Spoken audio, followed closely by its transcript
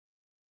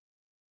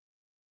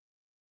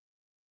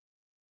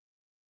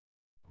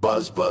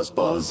Buzz, buzz,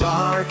 buzz,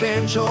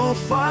 Archangel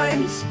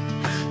finds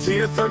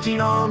Tier 13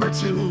 armor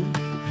 2.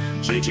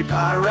 JG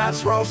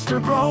Pirates roaster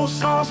bros.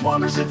 Stars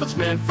wonders if it's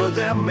meant for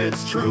them,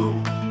 it's true.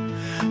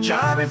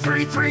 Johnny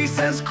 33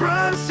 says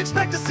grunts,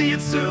 expect to see it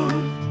soon.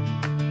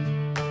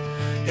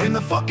 In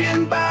the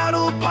fucking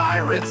battle,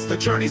 pirates, the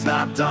journey's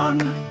not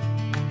done.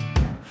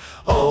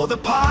 Oh, the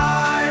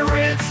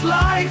pirate's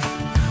life,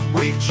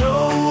 we've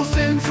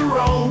chosen to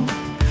roam.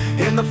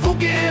 In the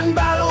fucking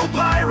battle,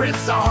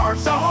 pirates, our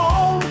hearts are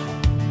home.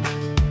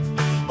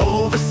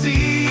 Over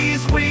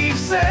seas we've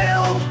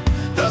sailed,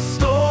 the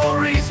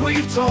stories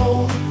we've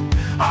told,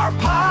 our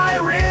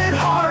pirate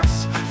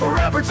hearts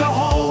forever to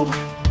hold.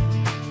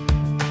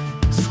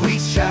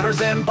 Squeeze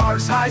shatters and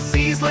barks, high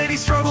seas, lady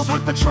struggles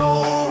with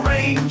patrol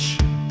range.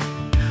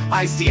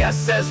 ICS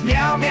says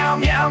meow, meow,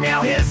 meow,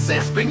 meow, hiss,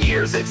 it's been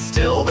years, it's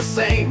still the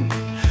same.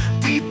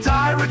 Deep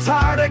dive,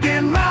 retired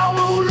again, Mau,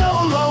 moo,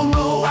 low, low,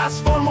 low,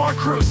 ask for more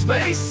crew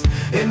space.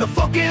 In the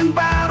fucking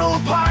battle,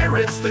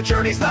 pirates, the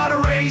journey's not a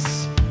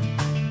race.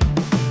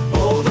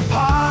 Oh, the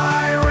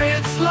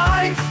pirate's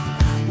life,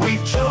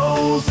 we've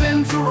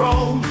chosen to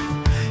roam.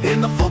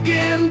 In the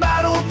fucking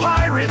battle,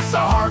 pirates,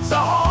 our hearts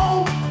are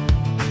home.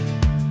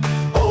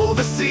 Oh,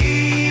 the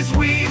seas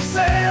we've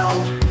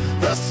sailed,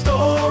 the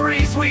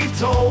stories we've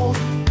told,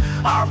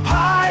 our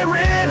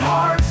pirate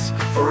hearts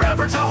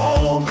forever to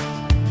hold.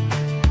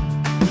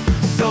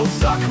 So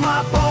suck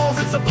my balls,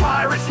 it's a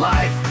pirate's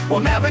life.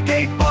 We'll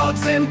navigate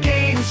bugs and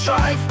gain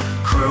strife.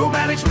 Crew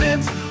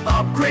management,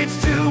 upgrades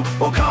too.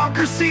 We'll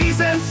conquer seas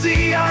and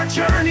see our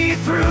journey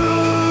through.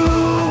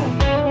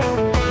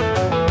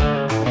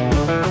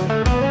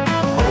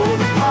 Oh,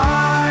 the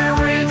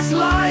pirate's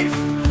life,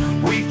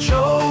 we've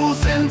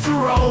chosen to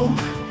roam.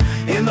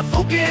 In the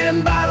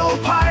fucking battle,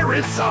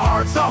 pirates, our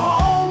hearts are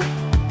home.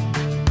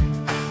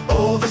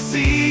 Oh, the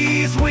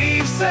seas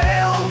we've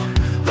sailed,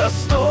 the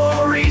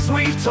stories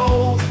we've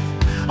told,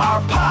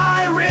 our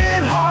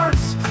pirate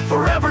hearts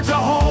forever to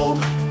hold.